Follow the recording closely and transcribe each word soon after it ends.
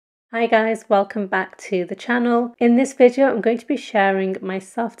Hi guys, welcome back to the channel. In this video, I'm going to be sharing my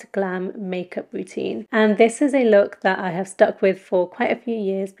soft glam makeup routine. And this is a look that I have stuck with for quite a few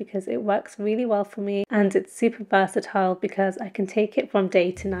years because it works really well for me and it's super versatile because I can take it from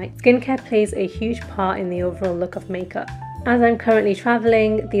day to night. Skincare plays a huge part in the overall look of makeup. As I'm currently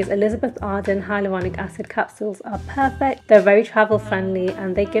traveling, these Elizabeth Arden hyaluronic acid capsules are perfect. They're very travel friendly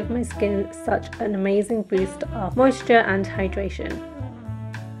and they give my skin such an amazing boost of moisture and hydration.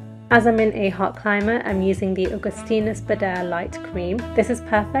 As I'm in a hot climate, I'm using the Augustinus Bader Light Cream. This is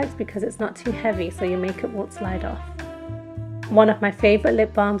perfect because it's not too heavy so your makeup won't slide off. One of my favourite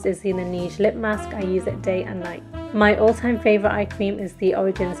lip balms is the Laneige Lip Mask. I use it day and night. My all-time favourite eye cream is the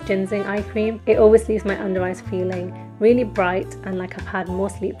Origins Ginseng Eye Cream. It always leaves my under eyes feeling really bright and like I've had more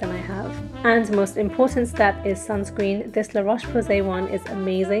sleep than I have. And the most important step is sunscreen. This La Roche-Posay one is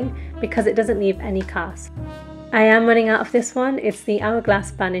amazing because it doesn't leave any cast. I am running out of this one. It's the Hourglass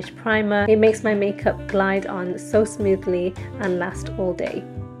Spanish Primer. It makes my makeup glide on so smoothly and last all day.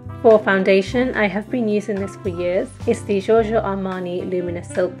 For foundation, I have been using this for years. It's the Giorgio Armani Luminous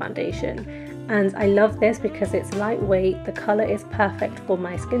Silk Foundation. And I love this because it's lightweight, the colour is perfect for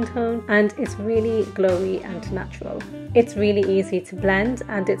my skin tone, and it's really glowy and natural. It's really easy to blend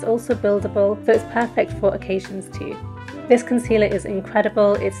and it's also buildable, so it's perfect for occasions too. This concealer is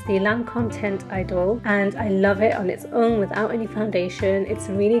incredible. It's the Lancome Tint Idol and I love it on its own without any foundation. It's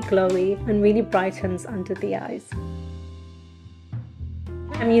really glowy and really brightens under the eyes.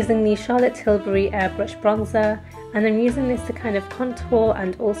 I'm using the Charlotte Tilbury Airbrush Bronzer and I'm using this to kind of contour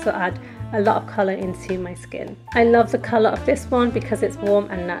and also add a lot of colour into my skin. I love the colour of this one because it's warm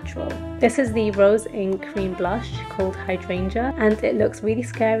and natural. This is the Rose Ink Cream Blush called Hydrangea and it looks really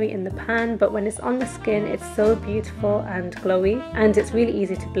scary in the pan, but when it's on the skin it's so beautiful and glowy and it's really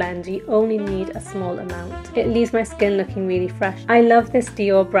easy to blend. You only need a small amount. It leaves my skin looking really fresh. I love this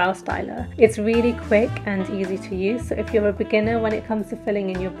Dior Brow Styler. It's really quick and easy to use, so if you're a beginner when it comes to filling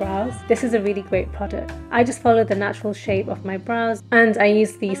in your brows, this is a really great product. I just follow the natural shape of my brows and I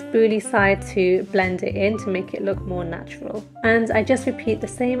use the spoolie side to blend it in to make it look more natural. And I just repeat the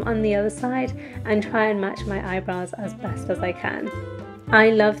same on the other side and try and match my eyebrows as best as I can.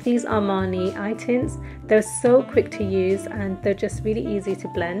 I love these Armani eye tints. They're so quick to use and they're just really easy to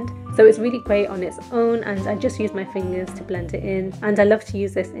blend. So it's really great on its own and I just use my fingers to blend it in, and I love to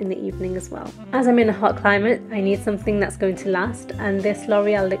use this in the evening as well. As I'm in a hot climate, I need something that's going to last, and this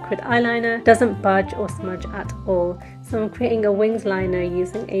L'Oreal liquid eyeliner doesn't budge or smudge at all. So I'm creating a wings liner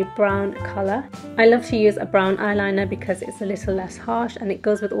using a brown colour. I love to use a brown eyeliner because it's a little less harsh and it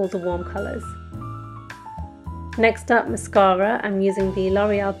goes with all the warm colours. Next up, mascara. I'm using the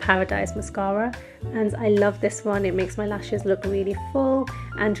L'Oreal Paradise Mascara and I love this one. It makes my lashes look really full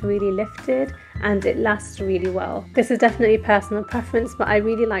and really lifted and it lasts really well. This is definitely personal preference, but I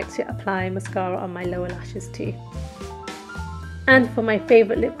really like to apply mascara on my lower lashes too. And for my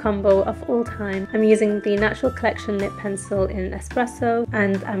favourite lip combo of all time, I'm using the Natural Collection lip pencil in Espresso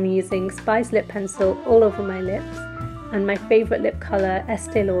and I'm using Spice lip pencil all over my lips and my favourite lip colour,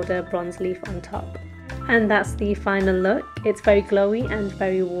 Estee Lauder Bronze Leaf on top. And that's the final look. It's very glowy and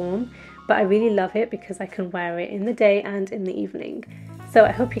very warm, but I really love it because I can wear it in the day and in the evening. So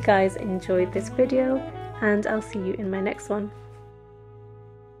I hope you guys enjoyed this video and I'll see you in my next one.